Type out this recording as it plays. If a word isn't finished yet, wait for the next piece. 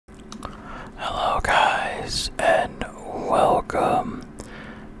welcome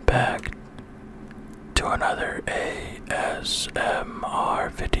back to another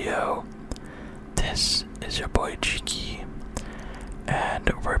ASMR video. This is your boy Cheeky, and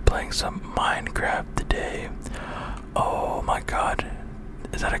we're playing some Minecraft today. Oh my god,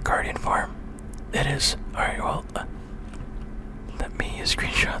 is that a guardian farm? It is. Alright, well, let me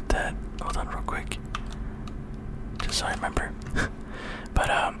screenshot that. Hold on real quick, just so I remember. But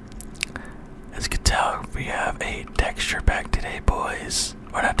as you can tell, we have a texture pack today, boys.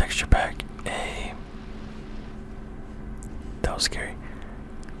 Or not texture pack, that was scary.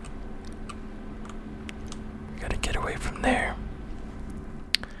 Gotta get away from there.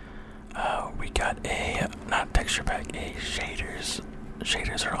 We got a, not texture pack, a shaders.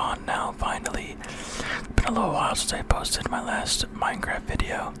 Shaders are on now, finally. It's been a little while since I posted my last Minecraft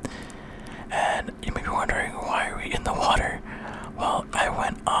video. And you may be wondering, why are we in the water? Well, I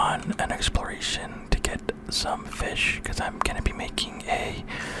went on an exploration to get some fish, because I'm going to be making a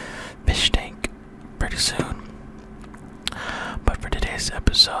fish tank pretty soon. But for today's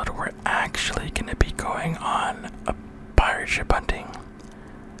episode, we're actually going to be going on a pirate ship hunting.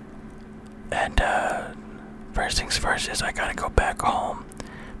 And first things first is I gotta go back home,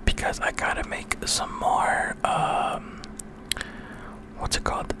 because I gotta make some more, what's it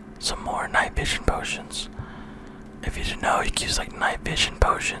called? Some more night vision potions. If you didn't know, you can use like night vision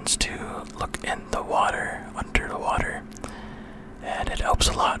potions to look in the water, under the water, and it helps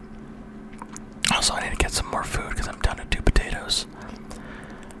a lot. Also, I need to get some more food because I'm down to 2 potatoes.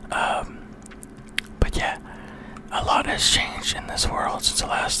 But yeah, a lot has changed in this world since the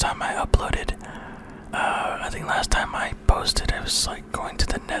last time I uploaded. I think last time I posted, I was like going to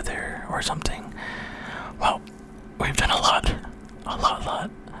the Nether or something. Well, we've done a lot.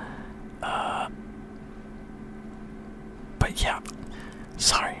 But yeah,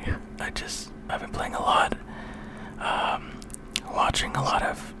 sorry, I've been playing a lot, watching a lot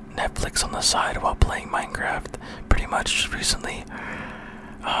of Netflix on the side while playing Minecraft, pretty much recently.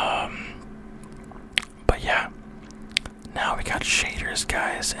 But yeah, now we got shaders,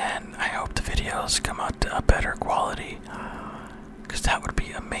 guys, and I hope the videos come out to a better quality, because that would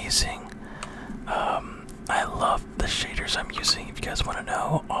be amazing. I love the shaders I'm using. If you guys want to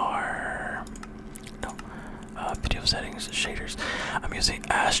know, are video settings shaders. I'm using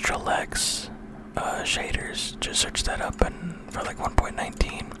AllyFlex shaders. Just search that up and for like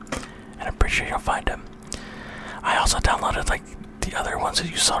 1.19, and I'm pretty sure you'll find them. I also downloaded like the other ones that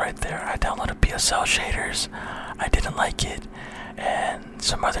you saw right there. I downloaded PSL shaders. I didn't like it, and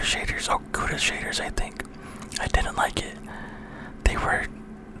some other shaders. Oh, Cuda shaders, I think. I didn't like it.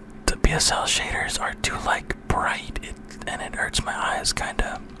 The PSL shaders are too like bright, and it hurts my eyes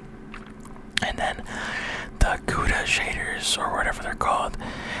kinda. And then the Cuda shaders, or whatever they're called,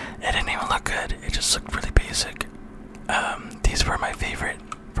 it didn't even look good. It just looked really basic. These were my favorite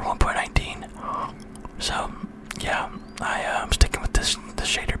for 1.19. So yeah, I'm sticking with this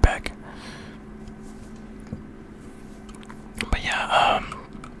shader pack. But yeah,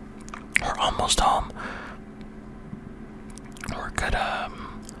 we're almost home. We're good,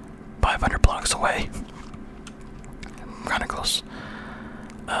 500 blocks away. Kinda close.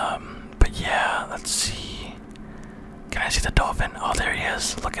 But yeah, let's see. Can I see the dolphin? Oh, there he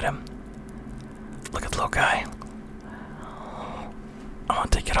is. Look at him. Look at the little guy. I'm gonna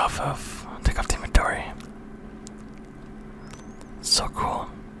take off the inventory. It's so cool.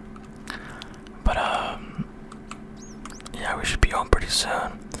 But yeah, we should be home pretty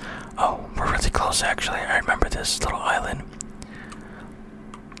soon. Oh, we're really close actually. I remember this little island.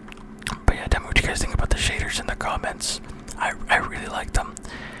 But yeah, tell me what you guys think about the shaders in the comments. I really like them.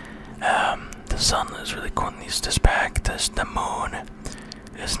 The sun is really cool in this pack. The moon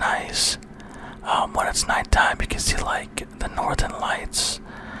is nice. When it's nighttime, you can see like the northern lights.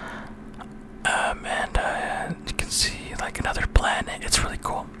 And you can see like another planet. It's really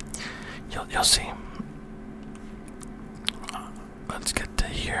cool. You'll see. Let's get to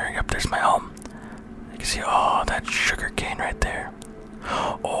here. Yep, there's my home. You can see all that sugar cane right there.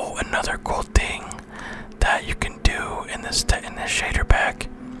 Oh, another cool thing that you can do in this shader pack.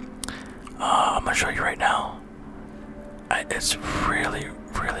 I'm gonna show you right now. It's really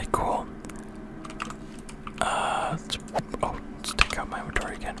cool. Let's take out my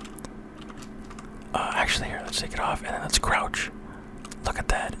inventory again. Actually, here, let's take it off, and then let's crouch. Look at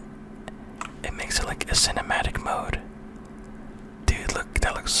that. It makes it like a cinematic mode. Dude, look,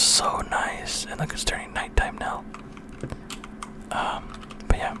 that looks so nice. And look, it's turning nighttime now.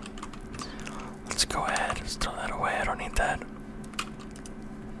 But yeah, let's go ahead. Let's throw that away. I don't need that.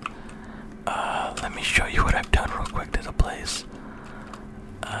 Let me show you what I've done real quick to the place.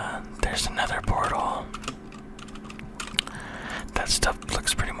 There's another portal.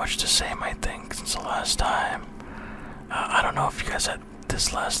 much the same, I think, since the last time. I don't know if you guys had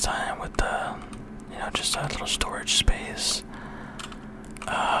this last time with the, you know, just a little storage space.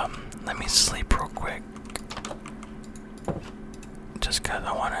 Let me sleep real quick. Just cause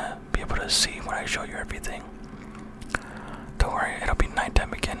I wanna be able to see when I show you everything. Don't worry, it'll be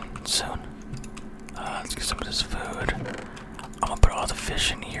nighttime again soon. Let's get some of this food. I'm gonna put all the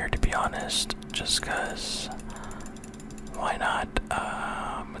fish in here, to be honest, just cause why not?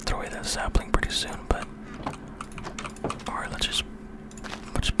 I'm gonna throw away that sapling pretty soon, but or let's just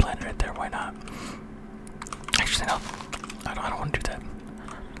plant it right there. Why not? Actually, no, I don't want to do that.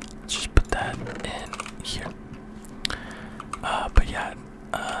 Let's just put that in here. But yeah,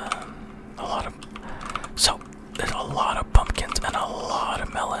 there's a lot of pumpkins and a lot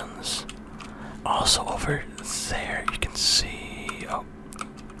of melons. Also over there, you can see, oh,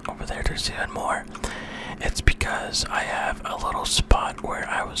 over there's even more. It's because I have a little spot where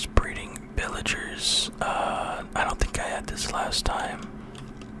I was breeding villagers. I don't think I had this last time.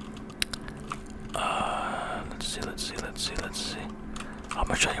 Let's see. I'm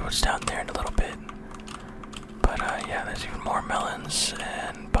gonna show you what's down there in a little bit. But yeah, there's even more melons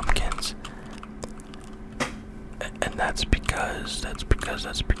and pumpkins. And that's because,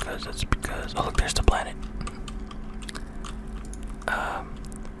 oh look, there's the planet. I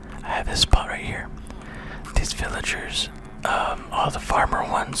have this spot right here. These villagers, all the farmer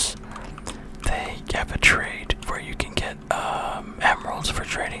ones, they have a trade where you can get emeralds for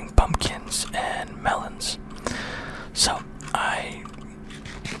trading pumpkins and melons. So I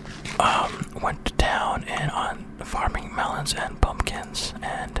went down and on farming melons and pumpkins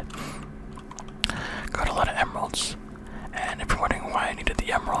and got a lot of emeralds. And if you're wondering why I needed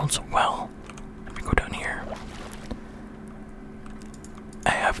the emeralds, well, let me go down here. I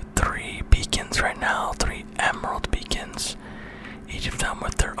have 3 beacons right now, 3 emerald beacons, each of them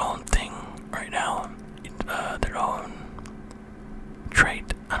with their own thing right now, their own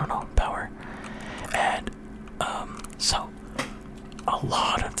trait, I don't know, power. And so a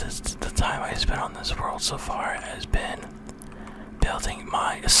lot of the time I spent on this world so far has been building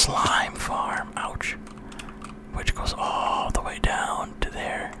my slime farm, ouch, which goes all the way down to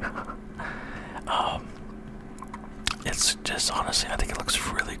there. It's just, honestly, I think it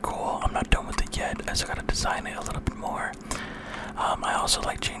looks really cool. I'm not done with it yet, I still gotta design it a little bit more. I also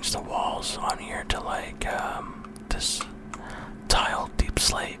like changed the walls on here to like this tile deep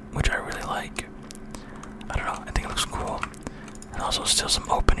slate, which I really like. I don't know, I think it looks cool. And also still some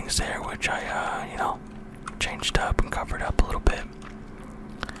openings there, which I, you know, changed up and covered up a little bit.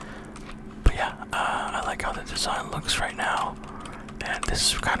 But yeah, I like how the design looks right now. And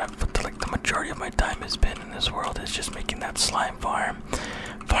this is kind of what the majority of my time has been in this world, is just making that slime farm,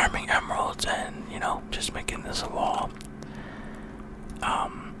 farming emeralds, and, you know, just making this a wall.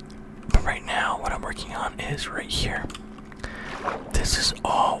 But right now, what I'm working on is right here. This is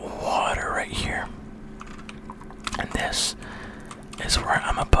all water right here. And this is where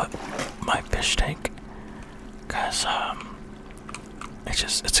I'm gonna put my fish tank. Cause,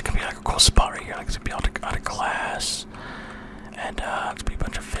 it's gonna be like a cool spot right here. Like, it's gonna be out of glass. And, it's gonna be a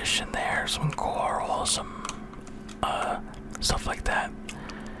bunch of fish in there, some coral, some, stuff like that.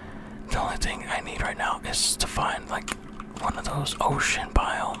 The only thing I need right now is to find, like, one of those ocean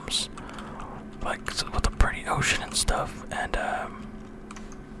biomes, like, with a pretty ocean and stuff. And,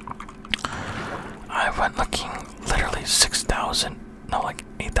 I went looking literally 6,000, no, like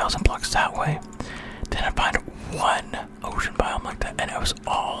 8,000 blocks that way. Didn't find one ocean biome like that, and it was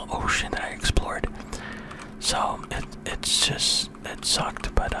all ocean that I explored. So it's just, it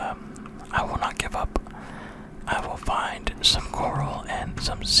sucked, but I will not give up. I will find some coral and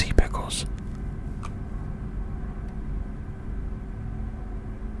some sea pickles.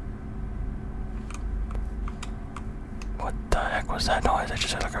 What the heck was that noise? I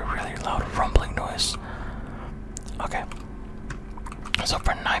just heard like a really loud rumbling noise. Okay. So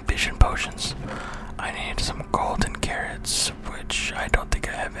for night vision potions, I need some golden carrots, which I don't think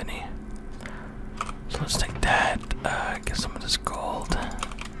I have any. So let's take that, get some of this gold.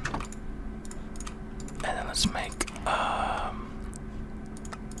 And then let's make,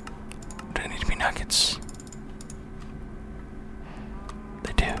 do they need to be nuggets?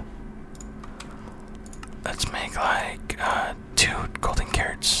 They do. Let's make like, 2 golden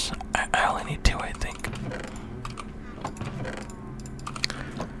carrots. I only need 2, I think.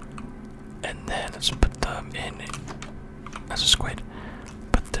 And then let's put them in, that's a squid.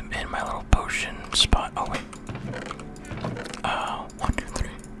 Put them in my little potion spot. Oh wait. 1, 2, 3.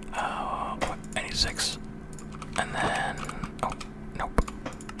 What? I need 6. And then, oh, nope.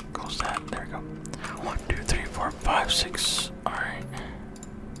 Goes that. There we go. 1, 2, 3, 4, 5, 6. Alright.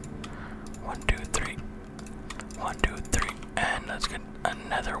 1, 2, 3, and let's get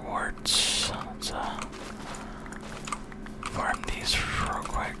another warts. Let's farm these real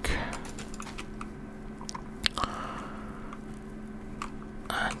quick.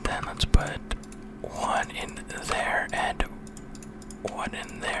 And then let's put one in there and one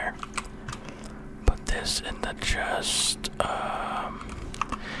in there. Put this in the chest.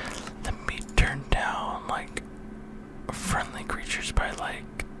 Let me turn down like friendly creatures by like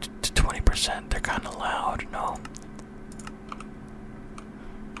to 20%. They're kind of loud. No.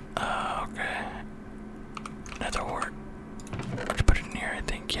 Okay. Another word. Let's put it in here. I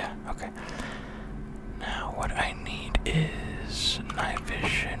think. Yeah. Okay. Now what I need is night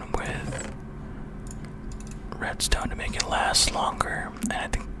vision with redstone to make it last longer, and I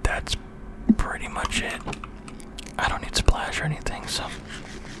think that's pretty much it. I don't need splash or anything, so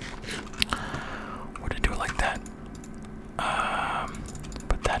would it do it like that?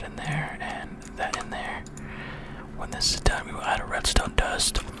 Put that in there and that in there. When this is done, we will add a redstone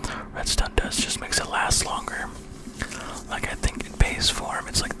dust. Redstone dust just makes it last longer. Like I think in base form,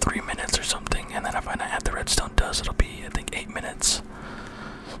 it's like 3 minutes or something, and then if I add the redstone dust, it'll be I think 8 minutes.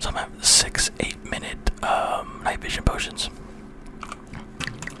 So I'm at 6-8 minute night vision potions.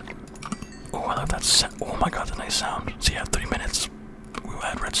 Oh, I love that. Oh my god, the nice sound. So yeah, 3 minutes. We will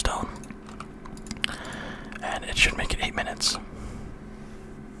add redstone, and it should make it 8 minutes.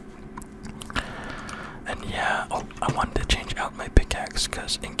 And yeah, oh, I wanted to change out my pickaxe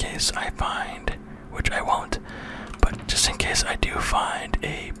because in case I find, which I won't, but just in case I do find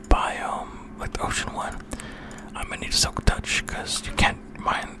a biome like the ocean one, I'm gonna need silk touch because you can't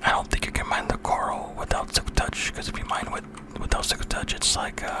mine. I don't think you can mine the coral without silk touch, because if you mine without silk touch, it's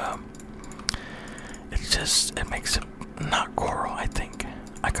like it makes it not coral. I think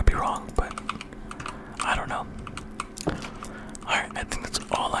I could be wrong, but I don't know. Alright, I think that's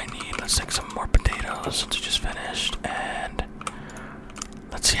all I need. Let's take some more potatoes since we just finished, and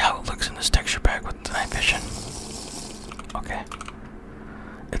let's see how it looks in this texture pack with the night vision. Okay.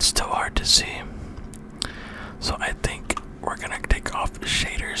 It's still hard to see. So I think we're gonna take off the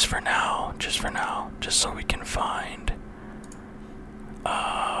shaders for now, just so we can find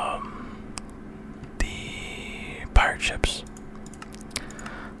the pirate ships.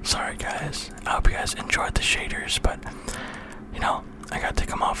 Sorry guys, I hope you guys enjoyed the shaders, but you know, I gotta take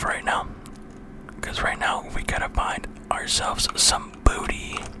them off right now, because right now we gotta find ourselves some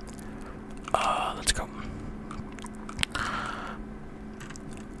booty. Let's go.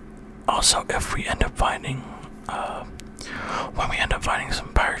 Also, if we end up finding when we end up finding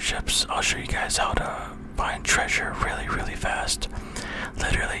some pirate ships, I'll show you guys how to find treasure really fast.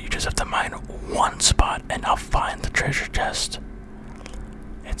 Literally, you just have to mine one spot and I'll find the treasure chest.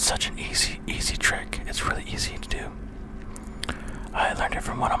 It's such an easy trick. It's really easy to do. I learned it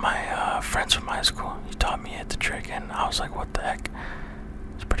from one of my friends from high school. He taught me the trick and I was like, what the heck?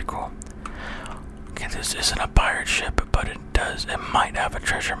 It's pretty cool. Okay, this isn't a pirate ship, but it might have a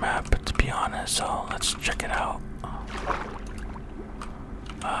treasure map, to be honest, so let's check it out.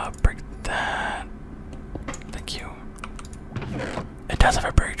 Break that. Thank you. It does have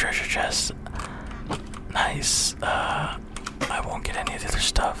a buried treasure chest. Nice. I won't get any of the other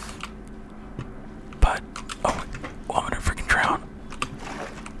stuff. But, oh, well, I'm gonna freaking drown.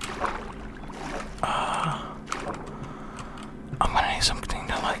 I'm gonna need something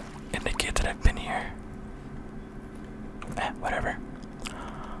to, like, indicate that I've been here. Whatever.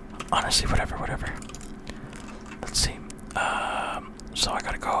 Honestly, whatever. Let's see. So I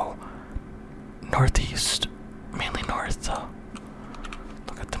gotta go northeast, mainly north though.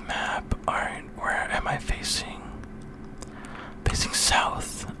 Look at the map. Alright, where am I facing? Facing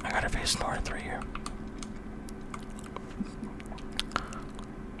south. I gotta face north right here.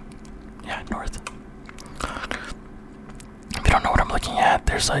 Yeah, north. If you don't know what I'm looking at,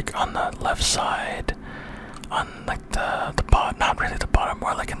 there's like on the left side, on like the bottom, not really the bottom,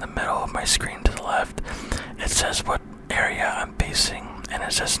 more like in the middle of my screen to the left, it says what area I'm facing, and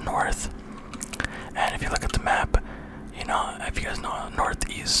it says north. And if you look at the map, you know, if you guys know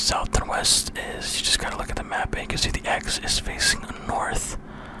northeast, south, and west is, you just gotta look at the map and you can see the X is facing north,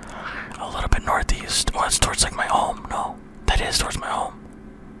 a little bit northeast. Oh, it's towards like my home. No, that is towards my home.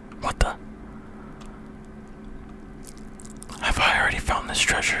 What the? Have I already found this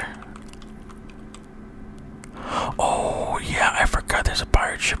treasure? Oh yeah, I forgot there's a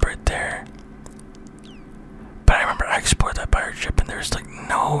pirate ship right there. But I remember I explored that pirate ship and there's like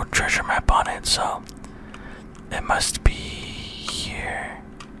no treasure map on it, so it must be here.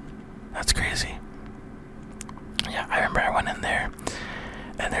 That's crazy. Yeah, I remember I went in there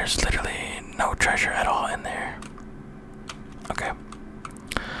and there's literally no treasure at all in there. Okay.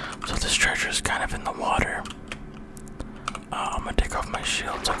 So this treasure is kind of in the water. I'm gonna take off my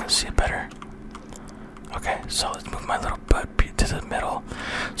shield so I can see it better. Okay, so let's move my little butt to the middle.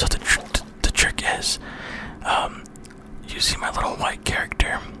 So the trick is, you see my little white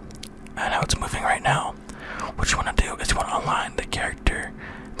character and how it's moving right now. What you want to do is you want to align the character,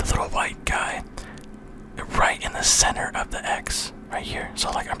 the little white guy, right in the center of the X, right here.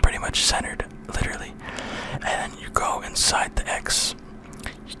 So like I'm pretty much centered, literally. And then you go inside the X.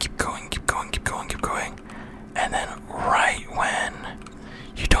 You keep going, keep going, keep going, keep going. And then right when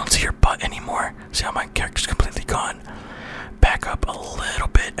you don't see your butt anymore, see how my character's completely gone, back up a little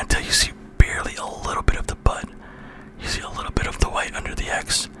bit until you see barely a little bit of the butt. You see a little bit of the white under the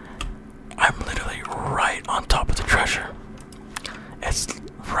X. I'm literally right on top of the treasure. It's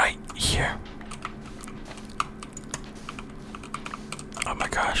right here. Oh my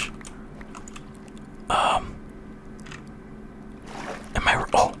gosh. Am I?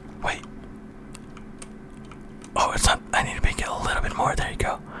 Oh, wait. Oh, it's not. I need to make it a little bit more. There you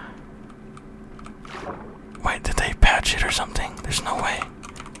go. Wait, did they patch it or something? There's no way.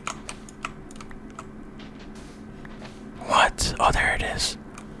 What? Oh, there it is.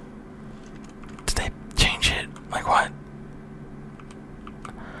 Did they change it? Like what?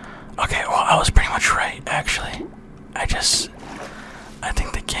 Okay, well, I was pretty much right, actually. I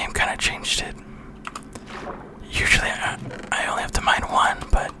think the game kind of changed it. Usually, I only have to mine one,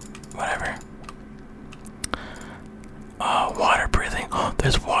 but whatever. Water breathing. Oh,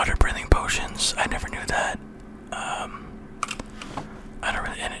 there's water breathing potions. I never knew that.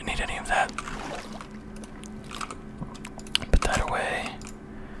 I didn't need any of that. Put that away.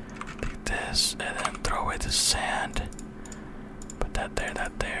 Take this, and then throw away the sand. Put that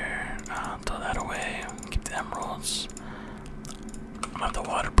there. Throw that away. Keep the emeralds. I'm gonna have the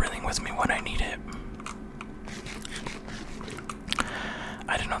water breathing with me when I need it.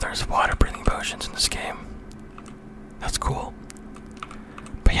 I didn't know there was water breathing potions in this game. That's cool.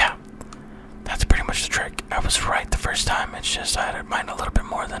 But yeah, that's pretty much the trick. I was right the first time. It's just I had to mine a little bit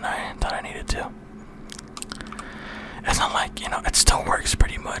more than I thought I needed to. It's not like, you know, it still works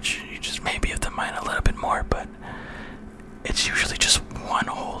pretty much. You just maybe have to mine a little bit more, but it's usually just one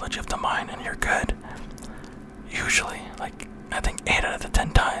hole that you have to mine and you're good. Usually, like, I think 8 out of the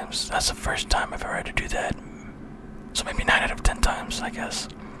 10 times. That's the first time I've ever had to do that. So maybe 9 out of 10 times, I guess.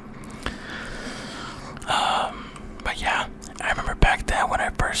 But yeah, I remember back then when I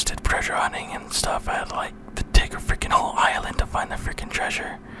first did treasure hunting and stuff, I had like to take a freaking whole island to find the freaking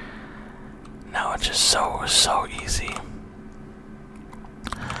treasure. Now it's just so easy.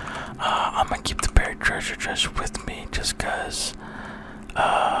 I'm gonna keep the buried treasure just with me just cause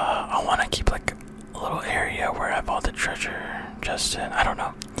I wanna keep like a little area where I have all the treasure just in. I don't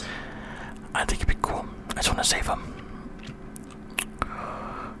know. I think it'd be cool. I just wanna save them.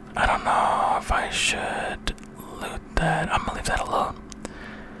 I don't know if I should loot that. I'm gonna leave that alone.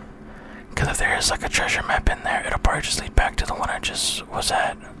 Cause if there is like a treasure map in there, it'll probably just lead back to the one I just was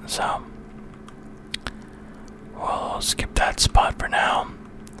at. So we'll skip that spot for now.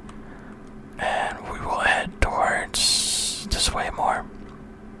 And we will head towards this way more.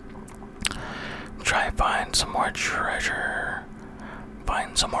 Try and find some more treasure.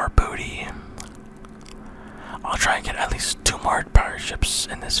 Find some more booty. I'll try and get at least 2 more power ships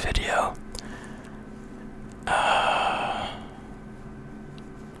in this video.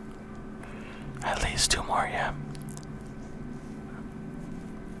 At least 2 more, yeah.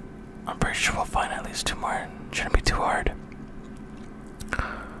 I'm pretty sure we'll find at least 2 more. Shouldn't be too hard.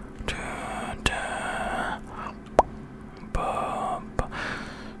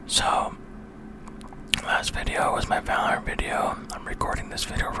 So, last video was my Valorant video. I'm recording this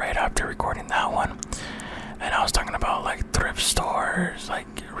video right after recording that one. And I was talking about like thrift stores, like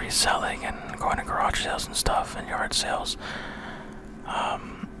reselling and going to garage sales and stuff and yard sales. I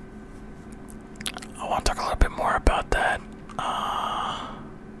want to talk a little bit more about that.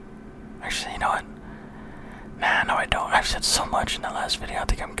 Actually, you know what? Nah, no I don't. I've said so much in that last video, I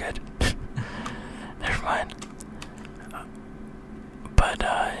think I'm good. Never mind. But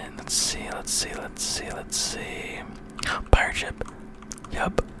let's see. Pirate ship.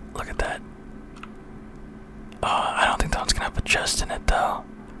 Yup, look at that. I don't think that one's gonna have a chest in it though.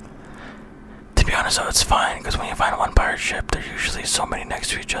 To be honest though, it's fine, because when you find one pirate ship, there's usually so many next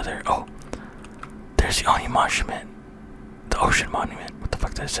to each other. Oh, there's the Onion Monument. The Ocean Monument. What the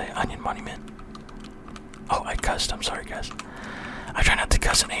fuck did I say? Onion Monument. Oh, I cussed. I'm sorry, guys. I try not to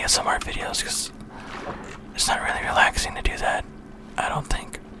cuss in ASMR videos, because it's not really relaxing to do that. I don't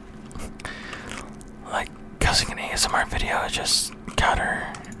think. Like, cussing in ASMR video is just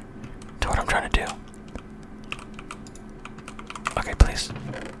counter to what I'm trying to do. Okay, please.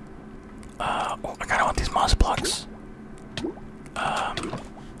 Oh, I kinda want these moss blocks. Oh,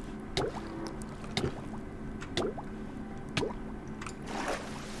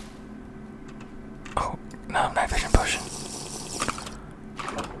 no, night vision potion.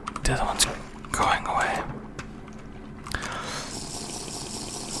 The other one's going away.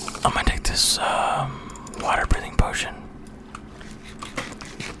 I'm gonna take this water breathing potion.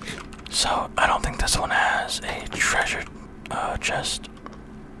 So I don't think this one has a treasure chest.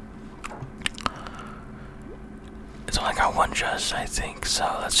 It's only got one chest, I think. So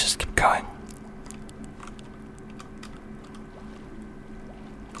let's just keep going.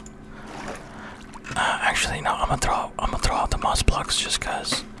 Actually, no. I'm gonna throw out the moss blocks just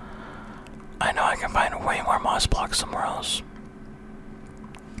cause I know I can find way more moss blocks somewhere else.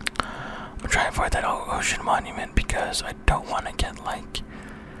 I'm gonna try and avoid that ocean monument because I don't want to get like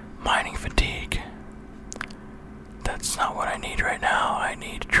mining fatigue. That's not what I need right now. I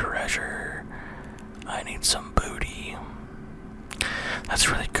need treasure. I need some booty. That's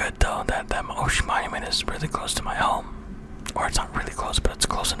really good though. That ocean monument is really close to my home, or it's not really close, but it's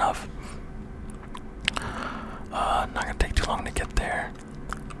close enough. Not gonna take too long to get there.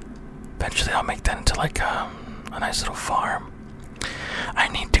 Eventually, I'll make that into like a nice little farm. I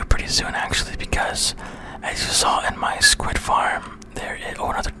need to pretty soon actually because, as you saw in my squid farm, there you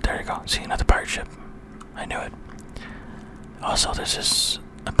go. See, another pirate ship. I knew it. Also, there's this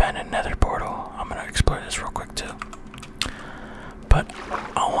abandoned nether portal. I'm gonna explore this real quick too. But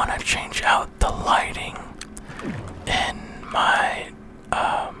I want to change out the lighting in my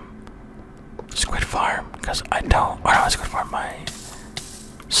squid farm because I don't. Or not squid farm, my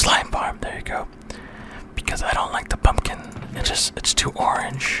slime farm. There you go. Because I don't like the pumpkin. It's too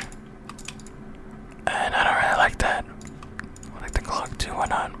orange, and I don't really like that. I like the clock too. Why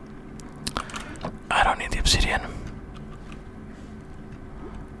not? I don't need the obsidian.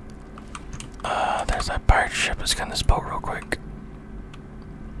 There's that pirate ship. Let's get on this boat real quick.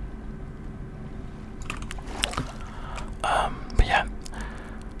 But yeah,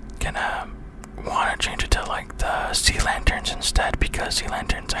 gonna wanna change it to like the sea lanterns instead because sea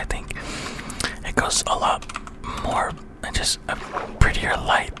lanterns, I think it goes a lot more and just a prettier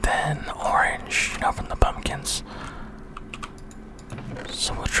light than orange, you know, from the pumpkins.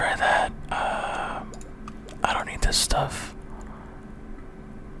 So we'll try that. I don't need this stuff.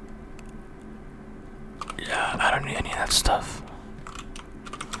 Yeah, I don't need any of that stuff.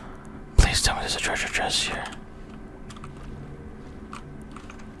 Please tell me there's a treasure chest here.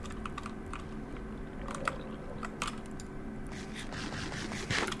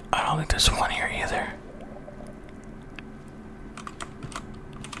 I don't think there's one here either.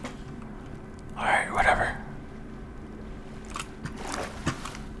 Alright, whatever.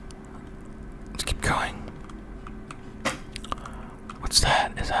 Let's keep going. What's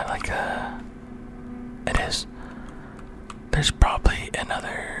that? Is that like a... It is. There's probably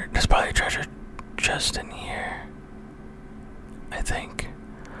a treasure chest in here. I think.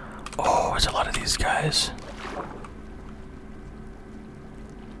 Oh, there's a lot of these guys.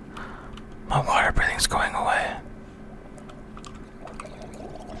 My water breathing's going away.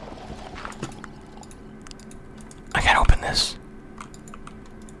 I can't open this.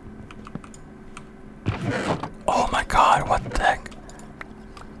 Oh my god, what the heck?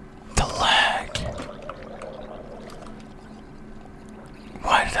 The lag.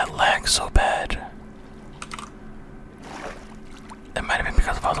 Why did that lag so bad? It might have been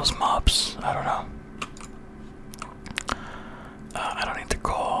because of all those mobs. I don't know. I don't need the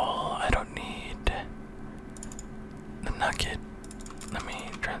coal. I don't need the nugget. Let me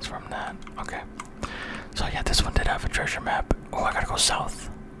transform that. Okay. So yeah, this one did have a treasure map. Oh, I gotta go south.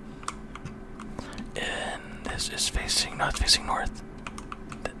 And this is facing, no, it's facing north.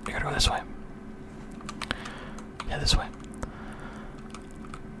 We gotta go this way. Yeah, this way.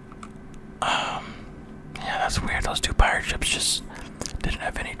 Yeah, that's weird. Those two pirate ships just didn't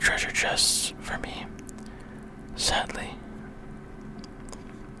have any treasure chests for me. Sadly.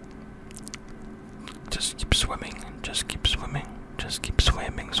 Just keep swimming. Just keep swimming. Just keep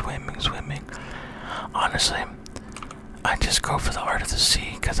swimming, swimming, swimming. Honestly, I just go for the art of the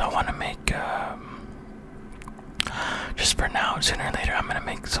sea because I want to make, just for now, sooner or later, I'm going to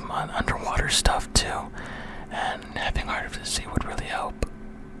make some underwater stuff too. And having art of the sea would really help.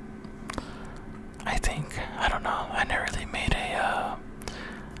 I think. I don't know. I never really made a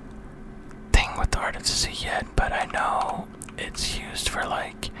thing with the art of the sea yet, but I know it's used for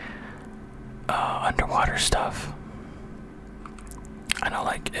like underwater stuff. I know,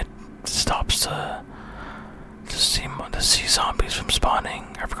 like, it stops the sea zombies from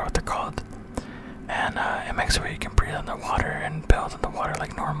spawning. I forgot what they're called. And it makes it where you can breathe underwater and build underwater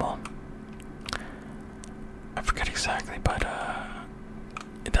like normal. I forget exactly, but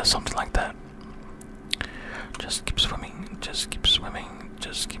it does something like that. Just keep swimming, just keep swimming,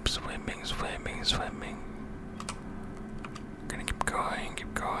 just keep swimming, swimming, swimming. Gonna keep going,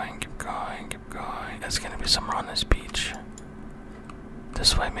 keep going, keep going, keep going. There's gonna be somewhere on this beach.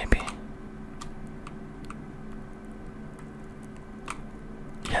 This way, maybe.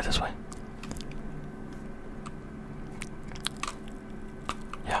 Yeah, this way.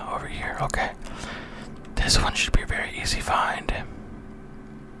 Yeah, over here, okay. This one should be a very easy find.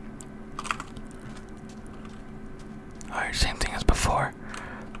 Alright, same thing as before.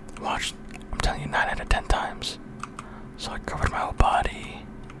 Watch, I'm telling you 9 out of 10 times. So I covered my whole body.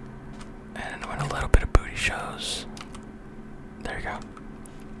 And when a little bit of booty shows. There you go.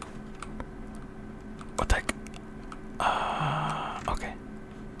 What the heck? Okay.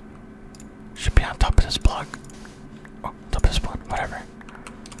 Should be on top of this block. Oh, top of this one, whatever.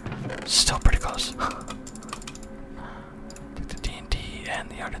 Still pretty close. Take the D&D and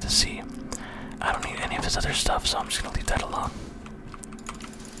the Art of the Sea. I don't need any of this other stuff, so I'm just gonna leave that alone.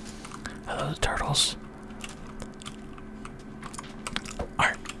 Hello, turtles.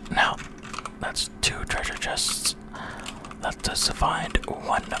 Alright, now that's 2 treasure chests. Left us to find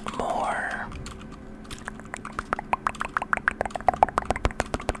 1 more.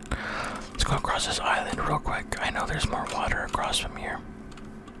 Let's go across this island real quick. I know there's more water across from here.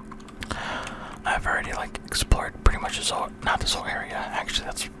 I've already like explored pretty much this whole, not this whole area. Actually,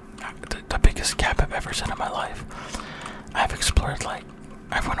 that's the biggest gap I've ever seen in my life. I've explored like,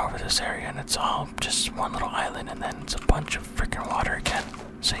 I've went over this area and it's all just one little island and then it's a bunch of freaking water again.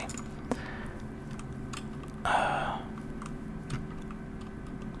 See?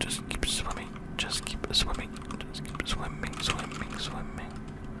 Just keep swimming, just keep swimming, just keep swimming, swimming, swimming.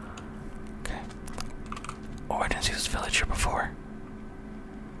 Okay. Oh, I didn't see this village here before.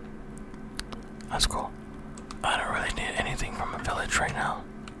 That's cool. I don't really need anything from a village right now.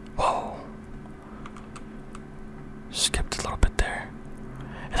 Whoa. Skipped a little bit there.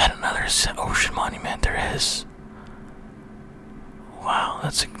 And then another ocean monument there is. Wow,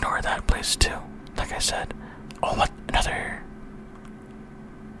 let's ignore that place too. Like I said. Oh, what? Another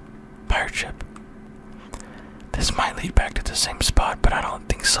pirate ship. This might lead back to the same spot, but I don't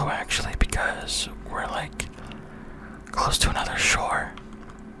think so actually, because we're like close to another shore.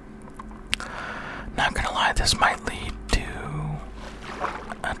 Not gonna lie, this might lead to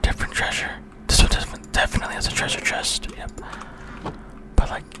a different treasure. This one definitely has a treasure chest, yep. But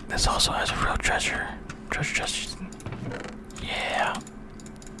like, this also has a real treasure chest. Yeah.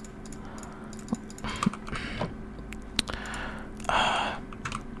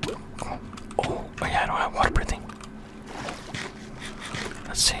 Oh yeah, I don't have water breathing.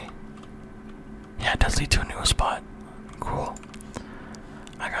 Let's see. Yeah, it does lead to a new spot. Cool.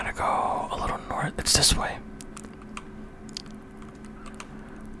 I gotta go a little north. It's this way.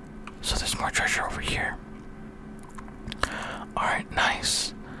 So there's more treasure over here. Alright,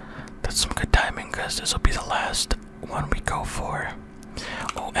 nice. That's some good timing because this will be the last one we go for.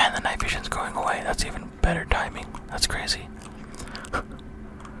 Oh, and the night vision's going away. That's even better timing. That's crazy.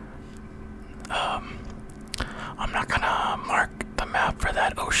 I'm not gonna mark the map for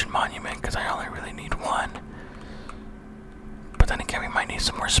that ocean monument because I only really need 1. But then again, we might need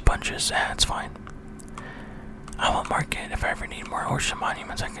some more sponges. It's fine. I won't mark it. If I ever need more ocean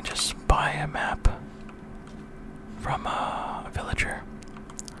monuments, I can just buy a map from a villager.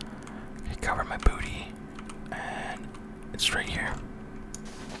 Okay, cover my booty. And it's right here.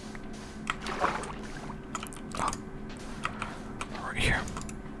 Oh. Right here.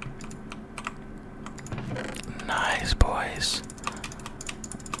 Nice, boys.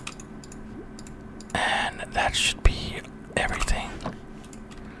 And that should be everything.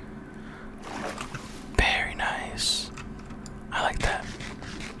 Very nice. I like that.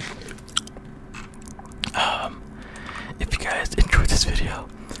 If you guys enjoyed this video,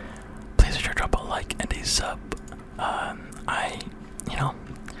 please be sure to drop a like and a sub. I,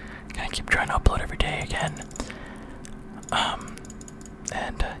 gonna keep trying to upload every day again.